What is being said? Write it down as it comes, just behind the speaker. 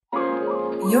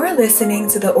You're listening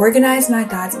to the Organize My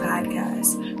Thoughts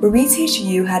podcast, where we teach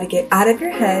you how to get out of your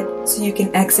head so you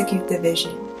can execute the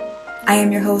vision. I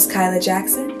am your host, Kyla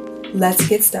Jackson. Let's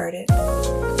get started.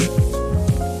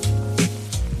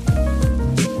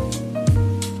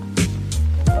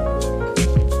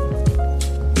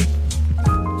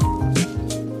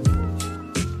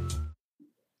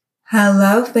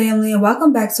 Hello, family, and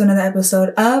welcome back to another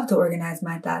episode of the Organize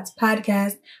My Thoughts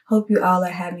podcast. Hope you all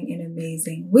are having an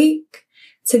amazing week.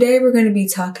 Today, we're going to be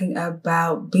talking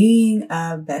about being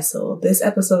a vessel. This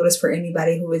episode is for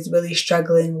anybody who is really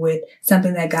struggling with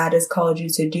something that God has called you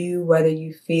to do, whether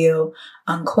you feel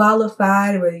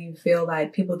unqualified, whether you feel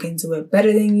like people can do it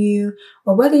better than you,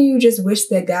 or whether you just wish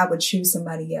that God would choose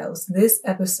somebody else. This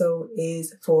episode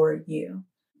is for you.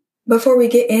 Before we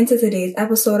get into today's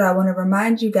episode, I want to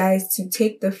remind you guys to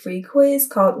take the free quiz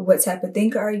called What Type of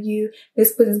Thinker Are You?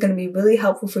 This quiz is going to be really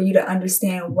helpful for you to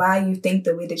understand why you think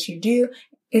the way that you do.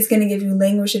 It's going to give you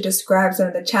language to describe some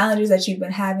of the challenges that you've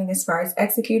been having as far as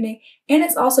executing. And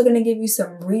it's also going to give you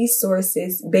some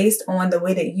resources based on the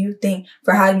way that you think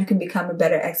for how you can become a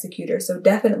better executor. So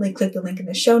definitely click the link in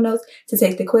the show notes to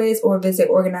take the quiz or visit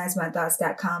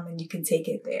organizemythoughts.com and you can take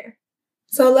it there.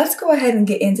 So let's go ahead and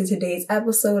get into today's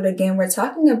episode. Again, we're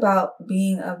talking about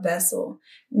being a vessel.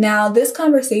 Now, this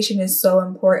conversation is so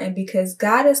important because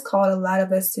God has called a lot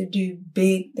of us to do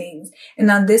big things. And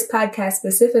on this podcast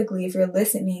specifically, if you're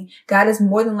listening, God has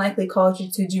more than likely called you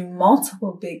to do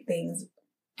multiple big things.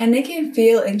 And it can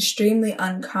feel extremely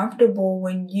uncomfortable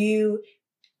when you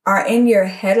are in your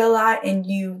head a lot and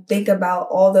you think about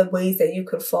all the ways that you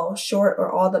could fall short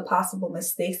or all the possible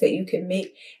mistakes that you could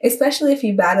make, especially if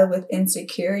you battle with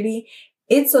insecurity.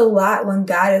 It's a lot when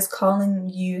God is calling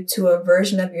you to a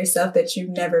version of yourself that you've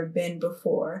never been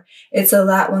before. It's a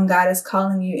lot when God is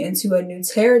calling you into a new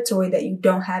territory that you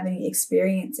don't have any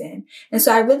experience in. And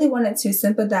so I really wanted to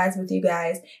sympathize with you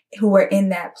guys who are in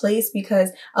that place,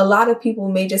 because a lot of people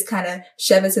may just kind of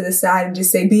shove it to the side and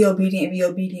just say, be obedient, be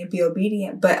obedient, be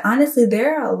obedient. But honestly,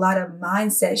 there are a lot of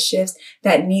mindset shifts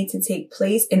that need to take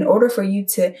place in order for you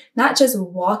to not just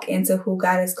walk into who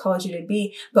God has called you to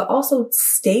be, but also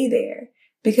stay there.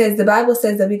 Because the Bible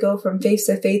says that we go from faith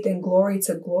to faith and glory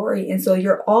to glory. And so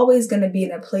you're always going to be in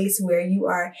a place where you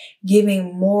are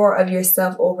giving more of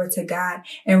yourself over to God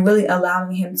and really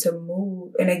allowing Him to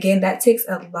move. And again, that takes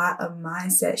a lot of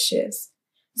mindset shifts.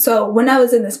 So when I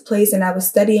was in this place and I was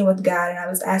studying with God and I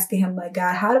was asking Him, like,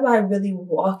 God, how do I really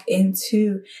walk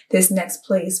into this next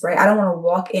place, right? I don't want to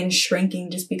walk in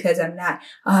shrinking just because I'm not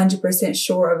 100%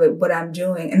 sure of what I'm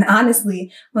doing. And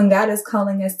honestly, when God is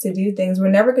calling us to do things, we're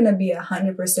never going to be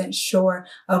 100% sure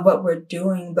of what we're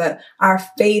doing, but our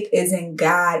faith is in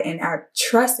God and our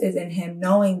trust is in Him,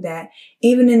 knowing that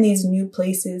even in these new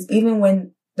places, even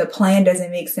when the plan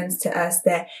doesn't make sense to us,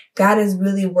 that God is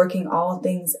really working all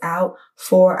things out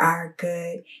for our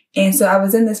good. And so I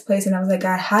was in this place and I was like,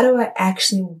 God, how do I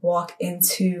actually walk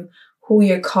into who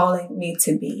you're calling me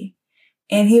to be?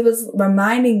 And He was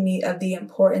reminding me of the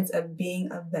importance of being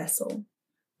a vessel.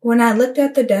 When I looked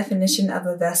at the definition of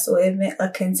a vessel, it meant a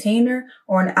container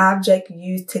or an object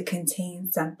used to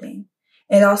contain something.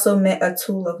 It also meant a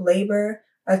tool of labor,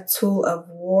 a tool of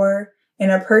war, and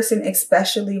a person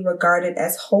especially regarded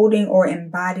as holding or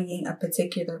embodying a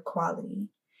particular quality.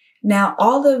 Now,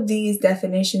 all of these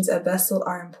definitions of vessel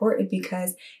are important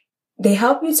because they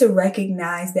help you to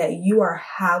recognize that you are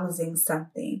housing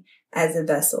something as a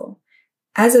vessel.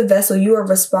 As a vessel, you are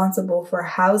responsible for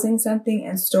housing something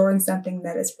and storing something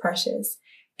that is precious.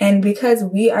 And because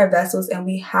we are vessels and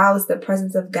we house the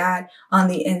presence of God on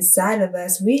the inside of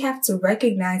us, we have to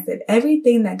recognize that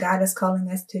everything that God is calling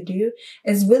us to do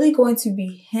is really going to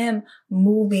be Him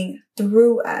moving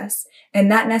through us and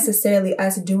not necessarily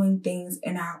us doing things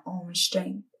in our own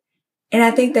strength. And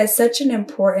I think that's such an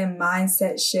important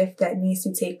mindset shift that needs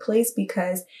to take place,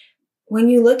 because when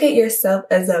you look at yourself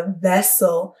as a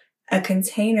vessel, a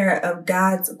container of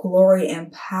God's glory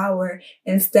and power,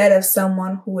 instead of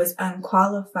someone who is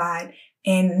unqualified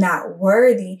and not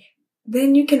worthy,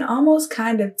 then you can almost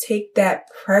kind of take that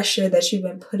pressure that you've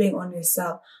been putting on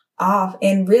yourself off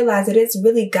and realize that it's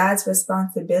really God's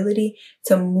responsibility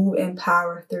to move in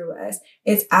power through us.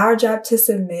 It's our job to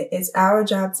submit. It's our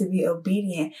job to be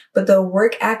obedient, but the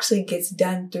work actually gets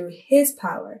done through His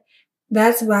power.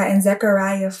 That's why in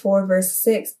Zechariah 4 verse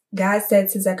 6, God said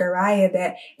to Zechariah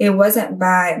that it wasn't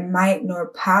by might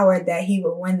nor power that he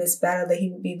would win this battle, that he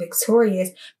would be victorious,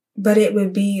 but it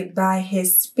would be by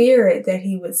His Spirit that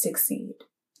he would succeed.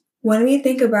 When we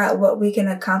think about what we can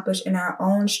accomplish in our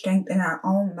own strength and our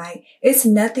own might, it's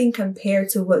nothing compared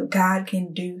to what God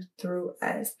can do through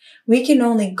us. We can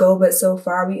only go but so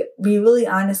far. We really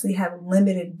honestly have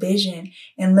limited vision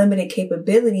and limited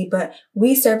capability, but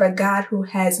we serve a God who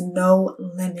has no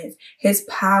limits. His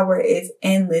power is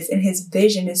endless and his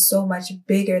vision is so much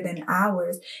bigger than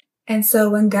ours. And so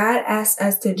when God asks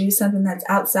us to do something that's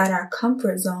outside our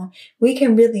comfort zone, we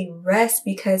can really rest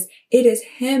because it is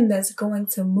him that's going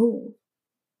to move.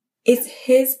 It's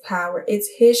his power, it's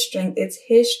his strength, it's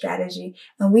his strategy,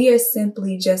 and we are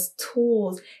simply just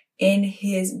tools in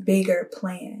his bigger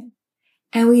plan.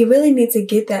 And we really need to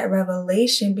get that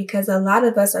revelation because a lot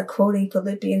of us are quoting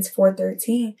Philippians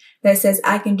 4:13 that says,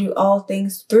 I can do all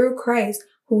things through Christ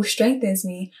who strengthens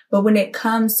me. But when it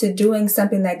comes to doing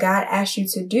something that God asked you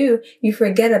to do, you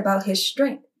forget about his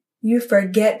strength. You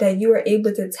forget that you are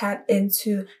able to tap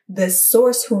into the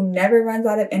source who never runs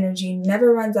out of energy,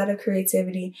 never runs out of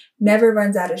creativity, never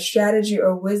runs out of strategy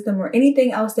or wisdom or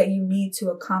anything else that you need to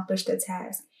accomplish the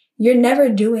task. You're never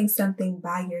doing something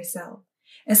by yourself.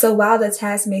 And so while the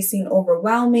task may seem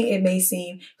overwhelming, it may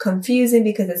seem confusing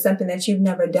because it's something that you've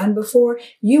never done before,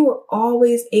 you are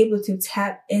always able to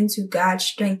tap into God's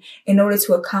strength in order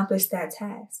to accomplish that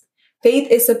task. Faith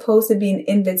is supposed to be an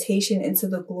invitation into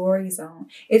the glory zone.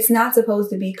 It's not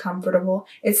supposed to be comfortable.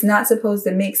 It's not supposed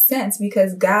to make sense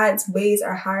because God's ways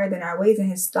are higher than our ways and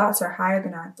his thoughts are higher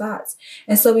than our thoughts.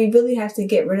 And so we really have to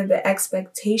get rid of the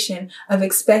expectation of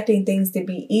expecting things to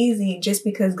be easy just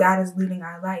because God is leading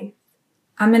our life.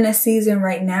 I'm in a season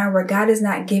right now where God is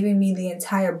not giving me the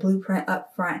entire blueprint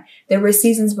up front. There were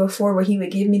seasons before where he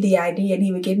would give me the idea and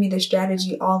he would give me the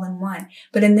strategy all in one.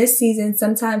 But in this season,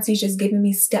 sometimes he's just giving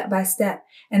me step by step.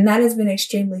 And that has been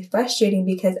extremely frustrating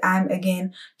because I'm,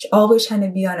 again, always trying to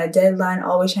be on a deadline,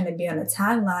 always trying to be on a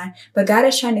timeline. But God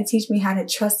is trying to teach me how to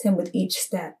trust him with each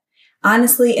step.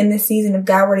 Honestly, in this season, if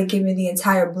God were to give me the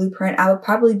entire blueprint, I would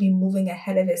probably be moving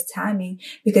ahead of his timing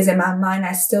because in my mind,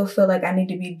 I still feel like I need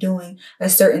to be doing a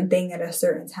certain thing at a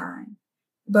certain time.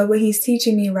 But what he's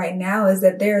teaching me right now is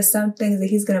that there are some things that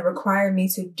he's going to require me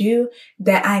to do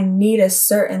that I need a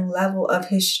certain level of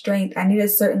his strength. I need a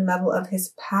certain level of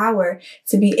his power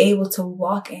to be able to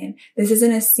walk in. This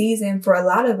isn't a season for a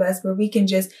lot of us where we can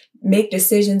just make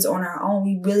decisions on our own.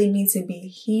 We really need to be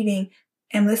heeding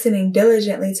and listening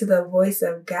diligently to the voice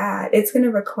of God. It's going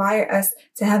to require us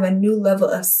to have a new level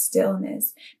of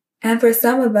stillness. And for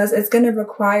some of us, it's going to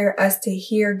require us to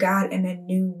hear God in a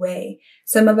new way.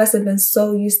 Some of us have been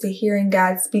so used to hearing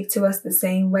God speak to us the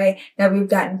same way that we've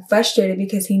gotten frustrated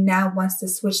because he now wants to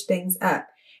switch things up.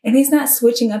 And he's not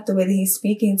switching up the way that he's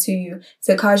speaking to you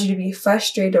to cause you to be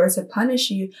frustrated or to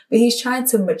punish you, but he's trying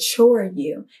to mature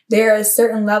you. There are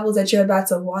certain levels that you're about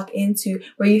to walk into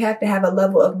where you have to have a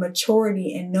level of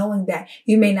maturity in knowing that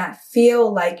you may not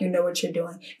feel like you know what you're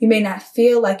doing. You may not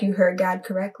feel like you heard God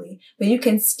correctly, but you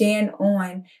can stand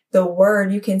on the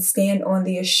word. You can stand on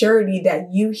the assurity that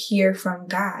you hear from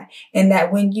God and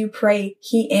that when you pray,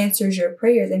 he answers your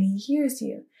prayers and he hears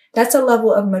you. That's a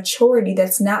level of maturity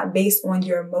that's not based on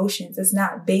your emotions. It's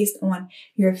not based on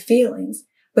your feelings,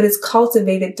 but it's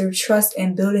cultivated through trust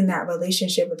and building that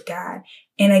relationship with God.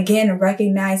 And again,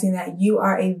 recognizing that you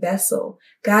are a vessel.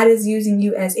 God is using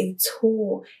you as a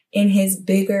tool in his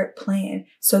bigger plan.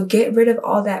 So get rid of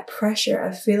all that pressure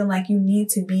of feeling like you need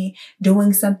to be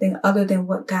doing something other than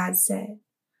what God said.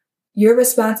 Your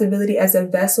responsibility as a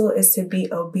vessel is to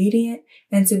be obedient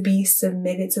and to be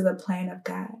submitted to the plan of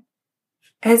God.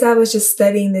 As I was just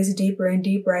studying this deeper and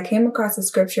deeper, I came across a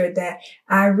scripture that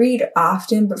I read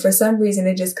often, but for some reason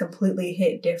it just completely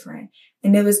hit different.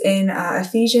 And it was in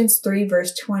Ephesians 3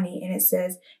 verse 20. And it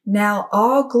says, "Now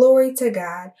all glory to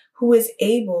God who is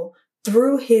able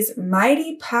through his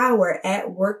mighty power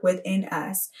at work within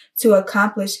us to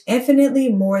accomplish infinitely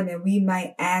more than we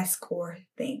might ask or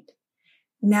think."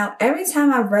 Now, every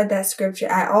time I've read that scripture,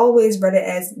 I always read it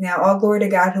as, now all glory to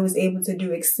God who is able to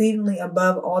do exceedingly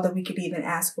above all that we could even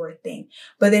ask or think.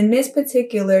 But in this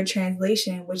particular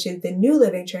translation, which is the New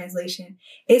Living Translation,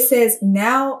 it says,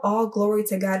 now all glory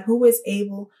to God who is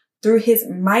able through his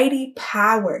mighty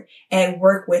power at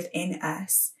work within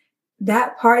us.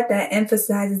 That part that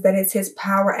emphasizes that it's his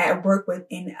power at work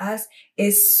within us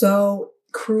is so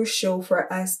crucial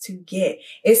for us to get.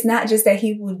 It's not just that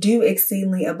he will do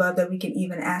exceedingly above that we can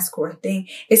even ask or think.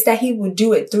 It's that he will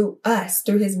do it through us,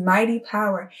 through his mighty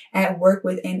power at work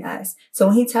within us. So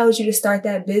when he tells you to start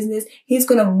that business, he's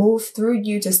going to move through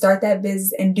you to start that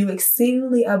business and do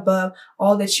exceedingly above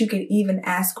all that you could even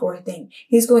ask or think.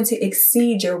 He's going to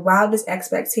exceed your wildest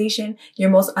expectation, your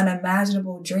most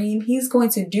unimaginable dream. He's going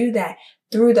to do that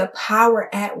through the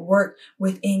power at work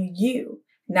within you.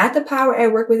 Not the power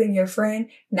at work within your friend,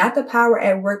 not the power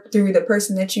at work through the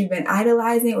person that you've been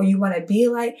idolizing or you want to be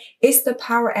like. It's the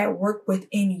power at work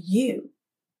within you.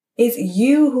 It's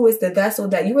you who is the vessel,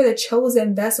 that you are the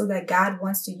chosen vessel that God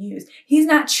wants to use. He's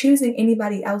not choosing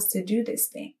anybody else to do this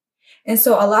thing. And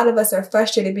so a lot of us are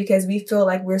frustrated because we feel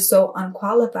like we're so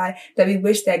unqualified that we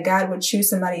wish that God would choose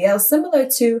somebody else, similar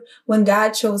to when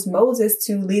God chose Moses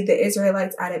to lead the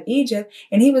Israelites out of Egypt.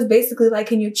 And he was basically like,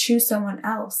 can you choose someone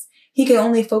else? He could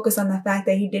only focus on the fact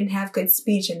that he didn't have good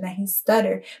speech and that he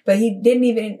stuttered, but he didn't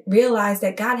even realize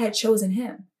that God had chosen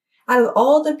him. Out of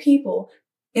all the people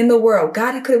in the world,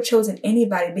 God could have chosen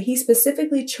anybody, but he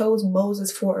specifically chose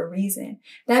Moses for a reason.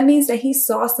 That means that he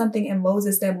saw something in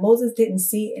Moses that Moses didn't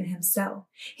see in himself.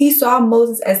 He saw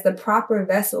Moses as the proper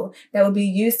vessel that would be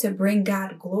used to bring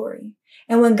God glory.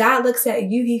 And when God looks at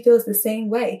you, he feels the same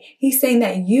way. He's saying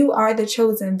that you are the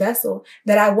chosen vessel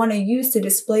that I want to use to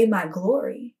display my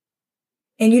glory.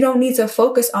 And you don't need to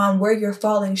focus on where you're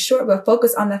falling short, but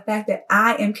focus on the fact that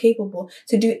I am capable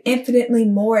to do infinitely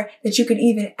more that you could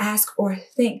even ask or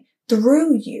think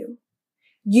through you.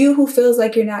 You who feels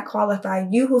like you're not qualified,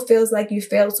 you who feels like you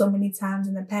failed so many times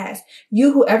in the past,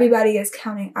 you who everybody is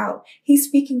counting out. He's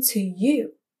speaking to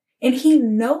you and he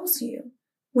knows you.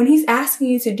 When he's asking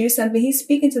you to do something, he's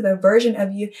speaking to the version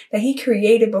of you that he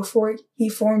created before he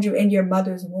formed you in your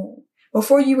mother's womb.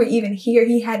 Before you were even here,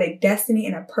 he had a destiny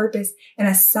and a purpose, an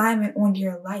assignment on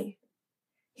your life.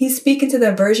 He's speaking to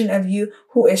the version of you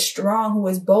who is strong, who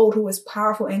is bold, who is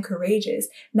powerful and courageous,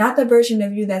 not the version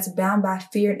of you that's bound by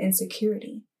fear and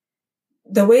insecurity.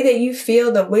 The way that you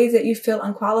feel, the ways that you feel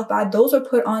unqualified, those are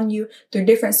put on you through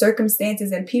different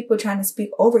circumstances and people trying to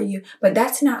speak over you, but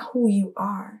that's not who you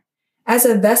are. As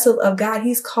a vessel of God,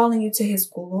 he's calling you to his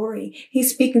glory.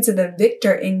 He's speaking to the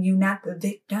victor in you, not the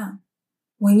victim.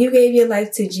 When you gave your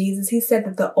life to Jesus, he said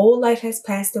that the old life has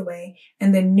passed away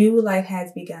and the new life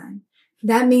has begun.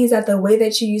 That means that the way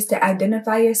that you used to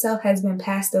identify yourself has been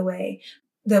passed away.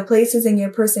 The places in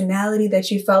your personality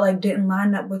that you felt like didn't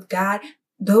line up with God,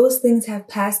 those things have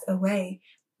passed away.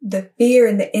 The fear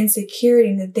and the insecurity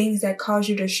and the things that cause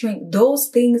you to shrink, those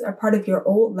things are part of your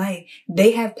old life.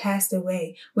 They have passed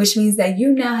away, which means that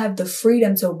you now have the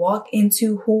freedom to walk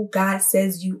into who God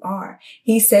says you are.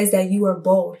 He says that you are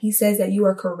bold. He says that you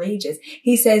are courageous.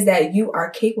 He says that you are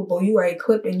capable, you are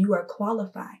equipped, and you are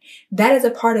qualified. That is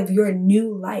a part of your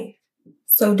new life.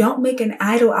 So don't make an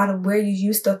idol out of where you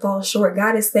used to fall short.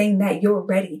 God is saying that you're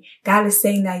ready. God is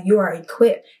saying that you are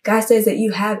equipped. God says that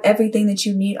you have everything that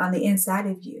you need on the inside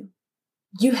of you.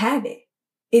 You have it.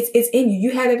 It's in you.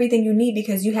 You have everything you need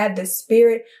because you have the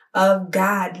Spirit of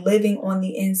God living on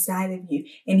the inside of you.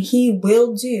 And he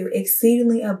will do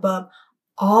exceedingly above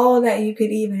all that you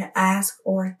could even ask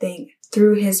or think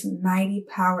through his mighty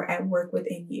power at work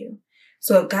within you.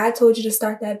 So if God told you to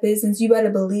start that business, you better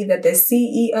believe that the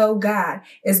CEO God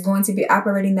is going to be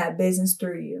operating that business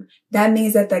through you. That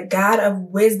means that the God of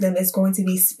wisdom is going to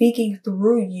be speaking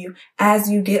through you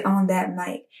as you get on that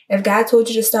mic. If God told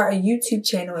you to start a YouTube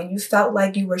channel and you felt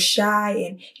like you were shy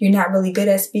and you're not really good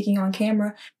at speaking on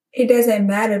camera, it doesn't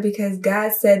matter because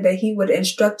God said that he would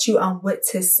instruct you on what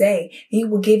to say. He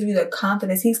will give you the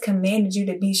confidence. He's commanded you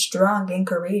to be strong and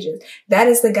courageous. That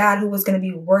is the God who was going to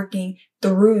be working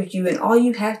through you. And all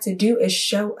you have to do is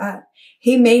show up.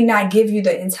 He may not give you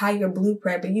the entire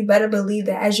blueprint, but you better believe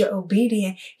that as you're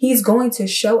obedient, he's going to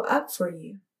show up for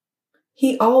you.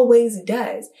 He always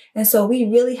does. And so we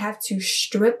really have to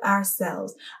strip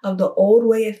ourselves of the old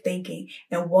way of thinking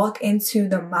and walk into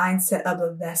the mindset of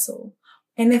a vessel.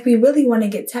 And if we really want to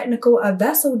get technical, a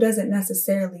vessel doesn't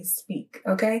necessarily speak,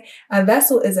 okay? A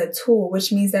vessel is a tool,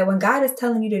 which means that when God is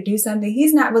telling you to do something,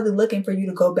 he's not really looking for you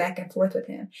to go back and forth with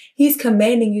him. He's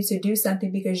commanding you to do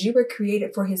something because you were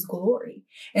created for his glory.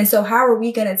 And so how are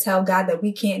we going to tell God that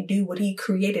we can't do what he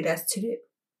created us to do?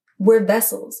 We're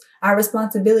vessels. Our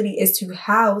responsibility is to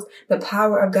house the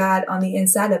power of God on the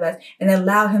inside of us and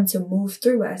allow him to move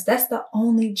through us. That's the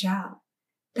only job.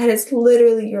 That is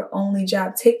literally your only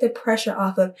job. Take the pressure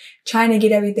off of trying to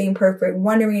get everything perfect,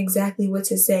 wondering exactly what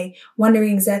to say,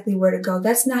 wondering exactly where to go.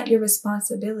 That's not your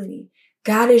responsibility.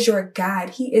 God is your guide.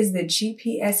 He is the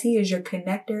GPS. He is your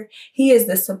connector. He is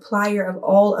the supplier of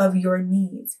all of your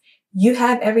needs. You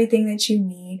have everything that you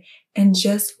need and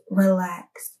just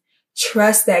relax.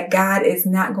 Trust that God is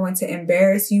not going to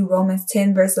embarrass you. Romans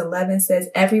 10 verse 11 says,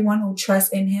 everyone who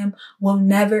trusts in him will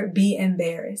never be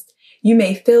embarrassed. You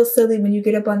may feel silly when you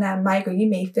get up on that mic, or you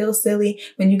may feel silly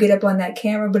when you get up on that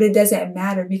camera, but it doesn't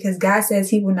matter because God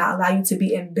says he will not allow you to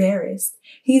be embarrassed.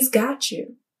 He's got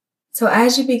you. So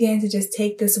as you begin to just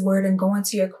take this word and go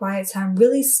into your quiet time,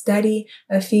 really study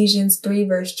Ephesians 3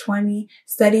 verse 20,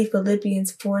 study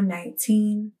Philippians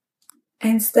 4:19,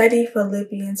 and study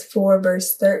Philippians 4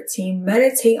 verse 13.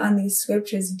 Meditate on these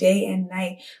scriptures day and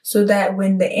night so that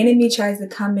when the enemy tries to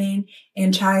come in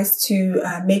and tries to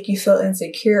make you feel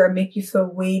insecure or make you feel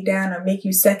weighed down or make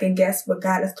you second guess what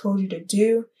God has told you to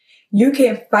do, you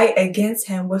can fight against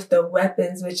him with the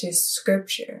weapons, which is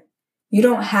scripture. You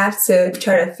don't have to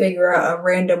try to figure out a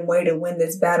random way to win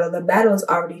this battle. The battle is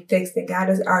already fixed and God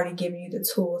has already given you the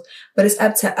tools, but it's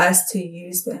up to us to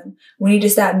use them. We need to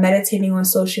stop meditating on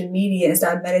social media and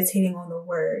start meditating on the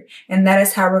word. And that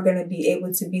is how we're going to be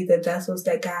able to be the vessels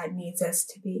that God needs us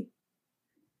to be.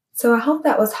 So I hope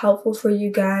that was helpful for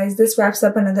you guys. This wraps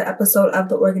up another episode of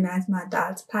the Organize My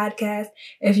Thoughts podcast.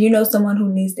 If you know someone who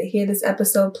needs to hear this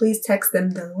episode, please text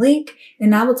them the link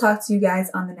and I will talk to you guys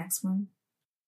on the next one.